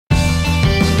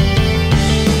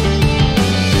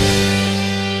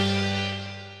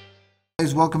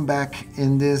Guys, welcome back.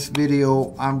 In this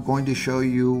video I'm going to show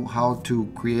you how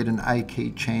to create an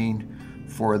IK chain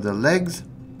for the legs.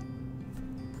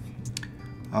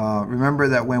 Remember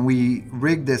that when we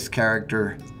rigged this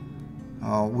character,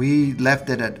 we left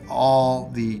it at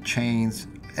all the chains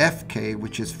FK,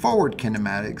 which is forward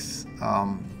kinematics,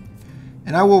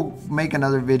 and I will make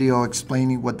another video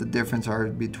explaining what the difference are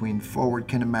between forward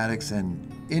kinematics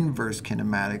and inverse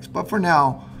kinematics, but for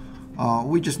now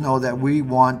we just know that we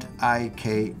want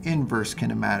IK inverse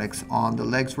kinematics on the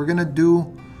legs. We're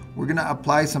gonna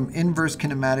apply some inverse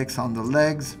kinematics on the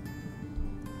legs.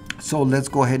 So let's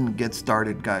go ahead and get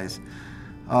started, guys.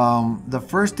 The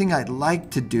first thing I'd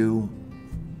like to do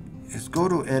is go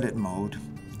to edit mode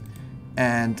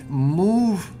and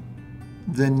move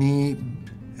the knee.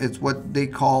 It's what they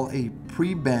call a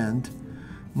pre-bend.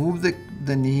 Move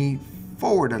the knee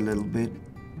forward a little bit,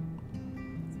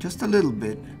 just a little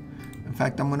bit. In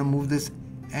fact, I'm going to move this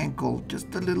ankle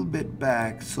just a little bit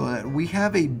back so that we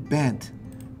have a bend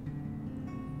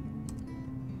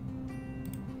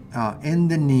in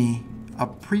the knee, a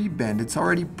pre-bend. It's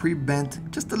already pre-bent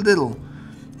just a little,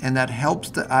 and that helps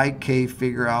the IK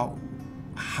figure out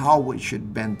how we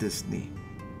should bend this knee.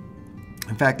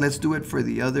 In fact, let's do it for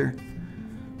the other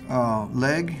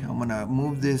leg. I'm going to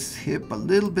move this hip a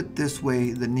little bit this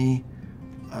way, the knee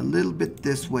a little bit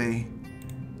this way,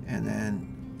 and then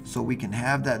so we can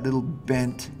have that little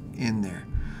bent in there.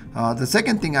 The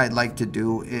second thing I'd like to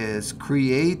do is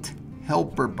create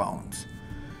helper bones,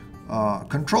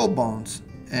 control bones,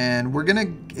 and we're gonna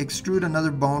extrude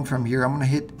another bone from here. I'm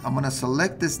gonna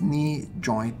select this knee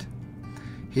joint,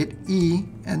 hit E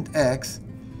and X,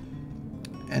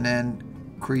 and then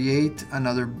create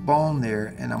another bone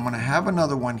there, and I'm gonna have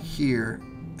another one here,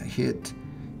 hit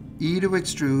E to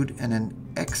extrude and then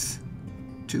X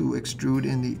to extrude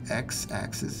in the X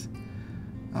axis.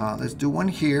 Let's do one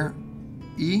here,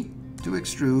 E to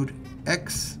extrude,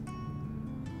 X,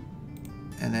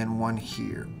 and then one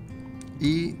here,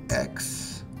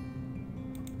 EX,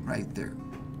 right there.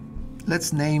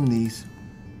 Let's name these.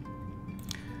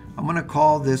 I'm going to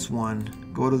call this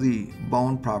one, go to the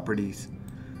bone properties,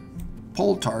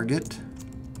 pole target,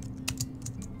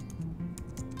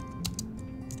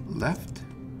 left.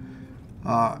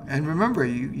 And remember,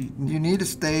 you need to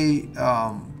stay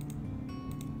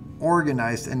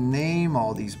organized and name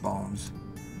all these bones.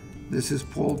 This is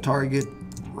pole target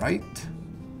right.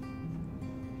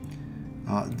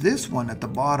 This one at the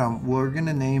bottom, we're going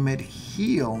to name it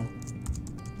heel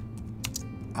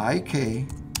IK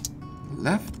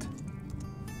left.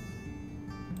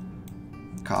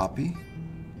 Copy.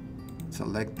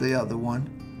 Select the other one.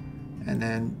 And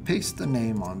then paste the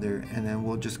name on there, and then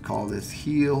we'll just call this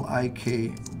heel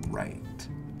IK right.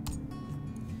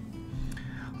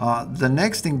 The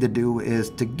next thing to do is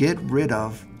to get rid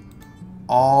of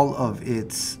all of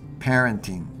its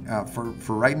parenting.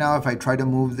 For right now, if I try to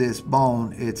move this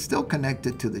bone, it's still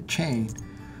connected to the chain,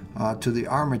 to the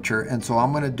armature, and so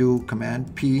I'm going to do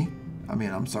Command P,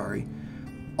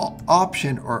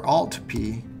 Option or Alt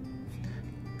P,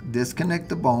 disconnect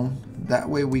the bone. That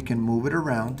way we can move it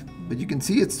around. But you can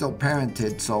see it's still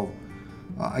parented, so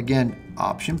again,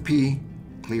 Option P,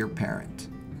 clear parent.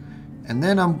 And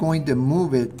then I'm going to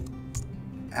move it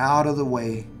out of the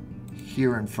way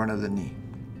here in front of the knee.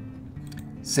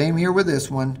 Same here with this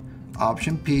one,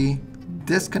 Option P,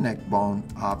 disconnect bone,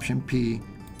 Option P,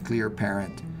 clear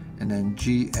parent, and then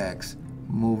GX,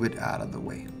 move it out of the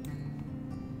way.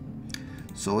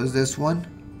 So is this one,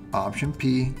 Option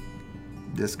P,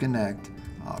 disconnect,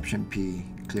 Option P,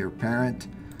 clear parent.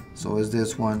 So is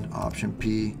this one, Option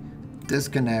P,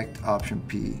 disconnect, Option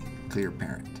P, clear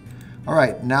parent. All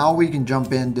right, now we can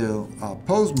jump into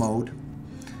pose mode.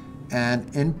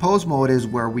 And in pose mode is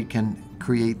where we can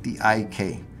create the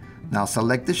IK. Now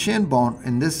select the shin bone.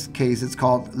 In this case, it's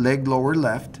called leg lower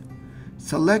left.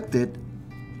 Select it,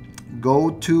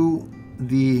 go to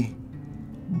the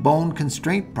bone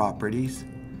constraint properties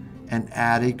and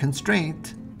add a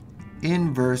constraint,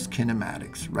 inverse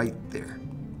kinematics, right there.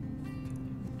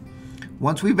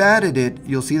 Once we've added it,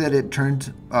 you'll see that it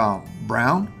turned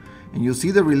brown, and you'll see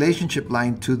the relationship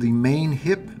line to the main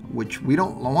hip, which we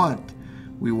don't want.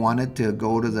 We want it to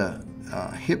go to the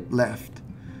hip left.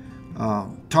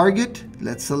 Target,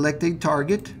 let's select a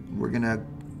target. We're gonna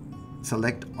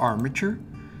select armature.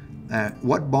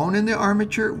 What bone in the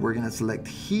armature? We're gonna select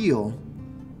heel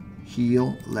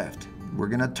left. We're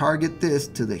gonna target this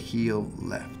to the heel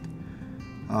left.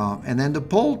 And then the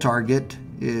pole target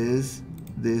is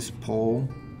this pole,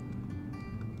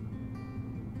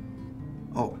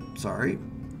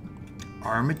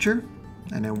 armature.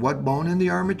 And then what bone in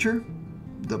the armature?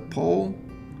 The pole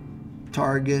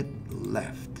target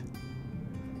left.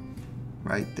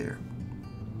 Right there.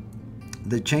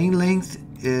 The chain length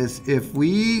is, if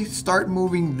we start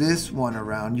moving this one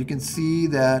around, you can see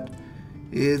that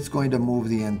it's going to move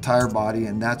the entire body,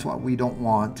 and that's what we don't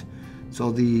want.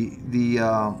 So the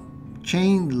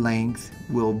chain length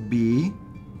will be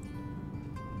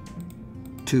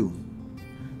 2.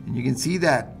 And you can see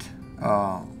that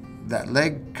that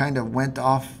leg kind of went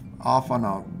off on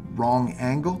a wrong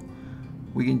angle.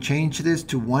 We can change this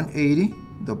to 180,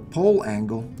 the pole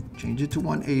angle, change it to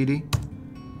 180,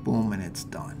 boom, and it's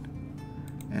done.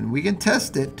 And we can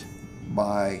test it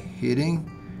by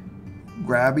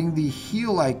grabbing the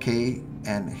heel IK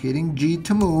and hitting G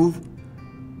to move,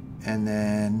 and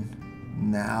then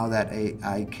now that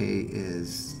IK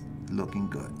is looking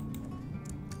good.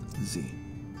 Z.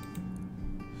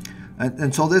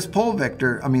 And so this pole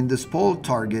vector, this pole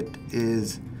target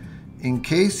is, in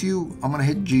case I'm going to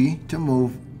hit G to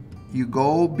move, you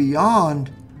go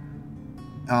beyond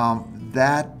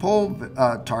that pole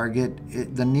target,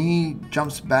 the knee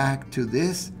jumps back to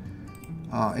this.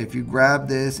 If you grab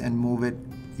this and move it,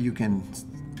 you can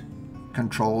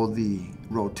control the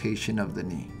rotation of the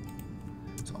knee.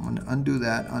 So I'm going to undo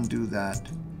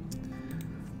that,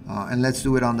 and let's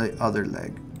do it on the other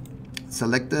leg.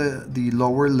 Select the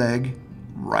lower leg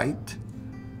right.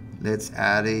 Let's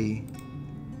add a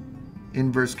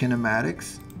inverse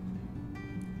kinematics.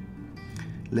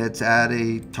 Let's add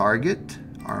a target,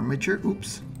 armature,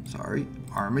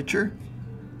 armature.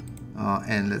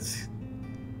 And let's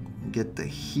get the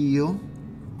heel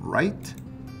right.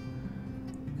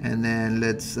 And then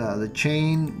let's, the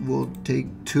chain will take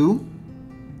 2.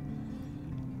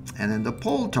 And then the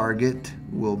pole target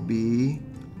will be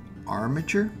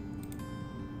armature.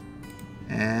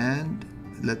 And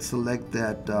let's select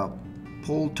that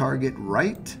pole target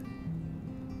right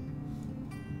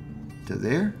to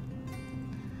there.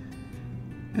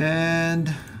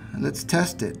 And let's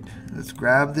test it. Let's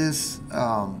grab this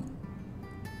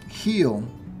heel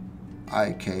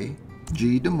IK,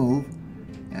 G to move,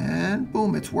 and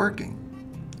boom, it's working.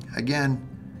 Again,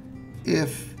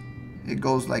 if it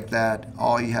goes like that,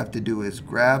 all you have to do is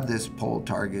grab this pole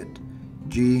target,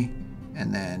 G,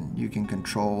 and then you can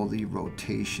control the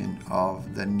rotation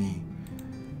of the knee.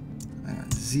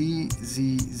 Z,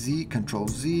 Z, Z, Control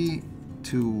Z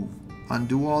to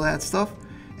undo all that stuff.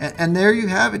 And there you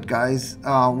have it, guys.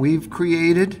 We've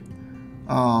created,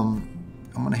 I'm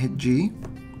going to hit G,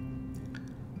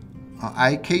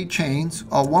 IK chains.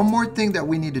 One more thing that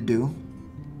we need to do.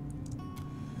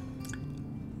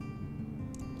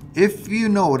 If you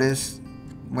notice,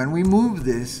 when we move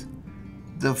this,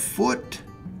 the foot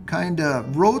kind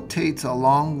of rotates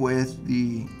along with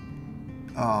the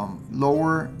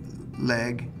lower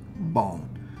leg bone,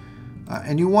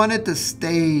 and you want it to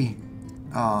stay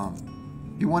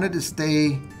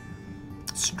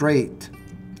straight.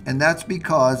 And that's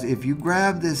because if you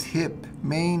grab this hip,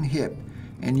 main hip,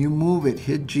 and you move it,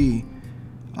 hit G,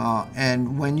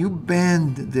 and when you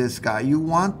bend this guy, you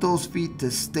want those feet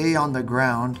to stay on the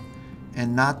ground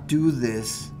and not do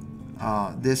this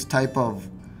this type of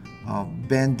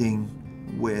bending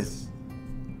with,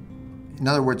 in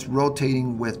other words,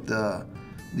 rotating with the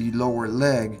lower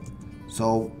leg.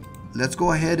 So let's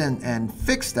go ahead and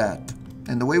fix that.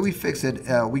 And the way we fix it,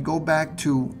 we go back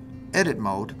to edit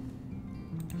mode,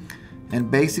 and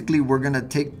basically we're going to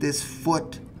take this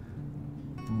foot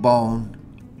bone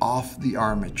off the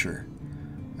armature.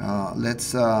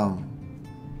 Let's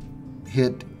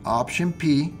hit Option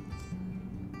P,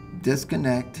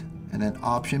 disconnect, and then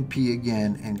Option P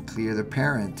again, and clear the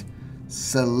parent.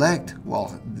 Select,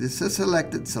 well, this is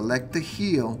selected, select the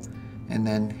heel, and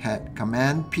then hit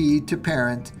Command P to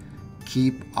parent,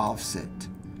 keep offset.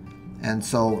 And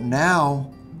so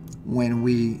now when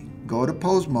we go to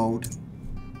pose mode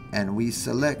and we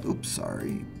select,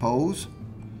 pose,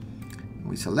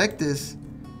 we select this,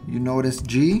 you notice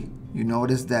G, you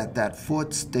notice that that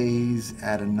foot stays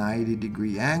at a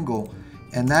 90-degree angle,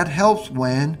 and that helps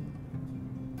when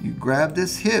you grab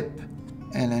this hip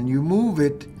and then you move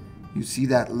it, you see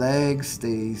that leg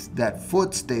stays, that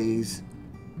foot stays.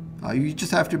 You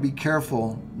just have to be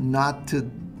careful not to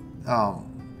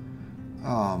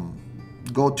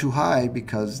go too high,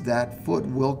 because that foot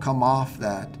will come off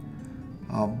that.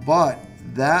 But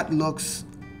that looks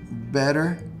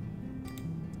better,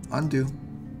 undo,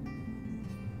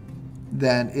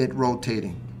 than it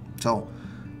rotating. So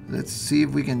let's see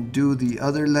if we can do the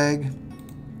other leg.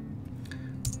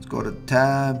 Let's go to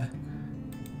tab,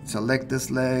 select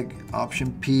this leg,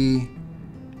 Option P,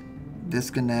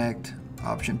 disconnect,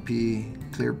 Option P,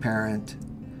 clear parent,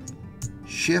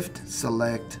 Shift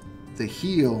select the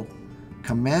heel,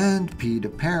 Command P to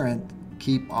parent,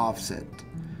 keep offset.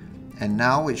 And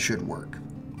now it should work.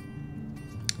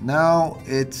 Now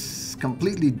it's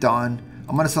completely done.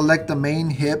 I'm going to select the main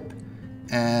hip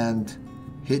and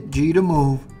hit G to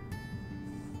move.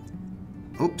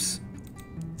 Oops.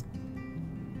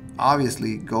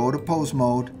 Obviously, go to post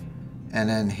mode and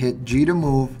then hit G to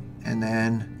move, and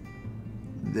then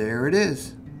there it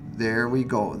is. There we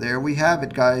go. There we have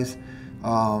it, guys.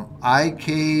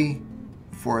 IK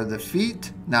for the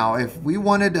feet. Now, if we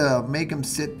wanted to make him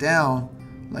sit down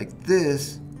like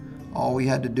this, all we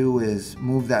had to do is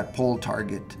move that pole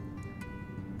target.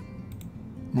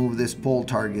 Move this pole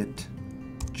target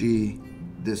G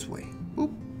this way.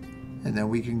 Boop. And then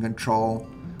we can control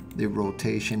the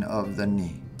rotation of the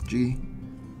knee. G.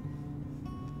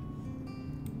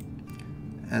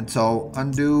 And so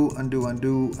undo, undo,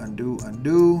 undo, undo,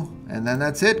 undo. And then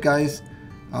that's it, guys.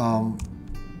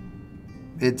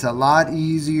 It's a lot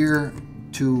easier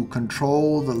to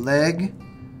control the leg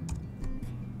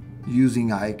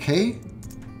using IK.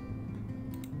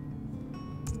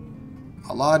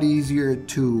 A lot easier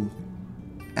to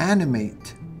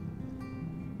animate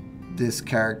this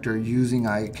character using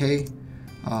IK.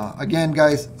 Again,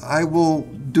 guys, I will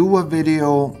do a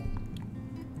video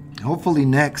hopefully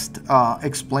next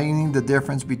explaining the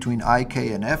difference between IK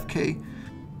and FK.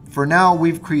 For now,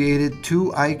 we've created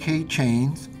 2 IK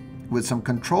chains with some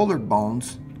controller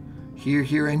bones here,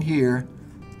 here, and here,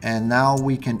 and now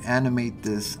we can animate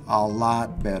this a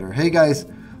lot better. Hey guys,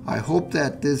 I hope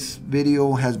that this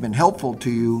video has been helpful to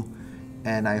you,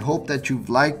 and I hope that you've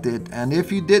liked it. And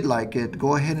if you did like it,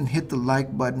 go ahead and hit the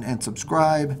like button and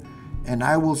subscribe, and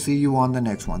I will see you on the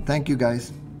next one. Thank you,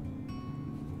 guys.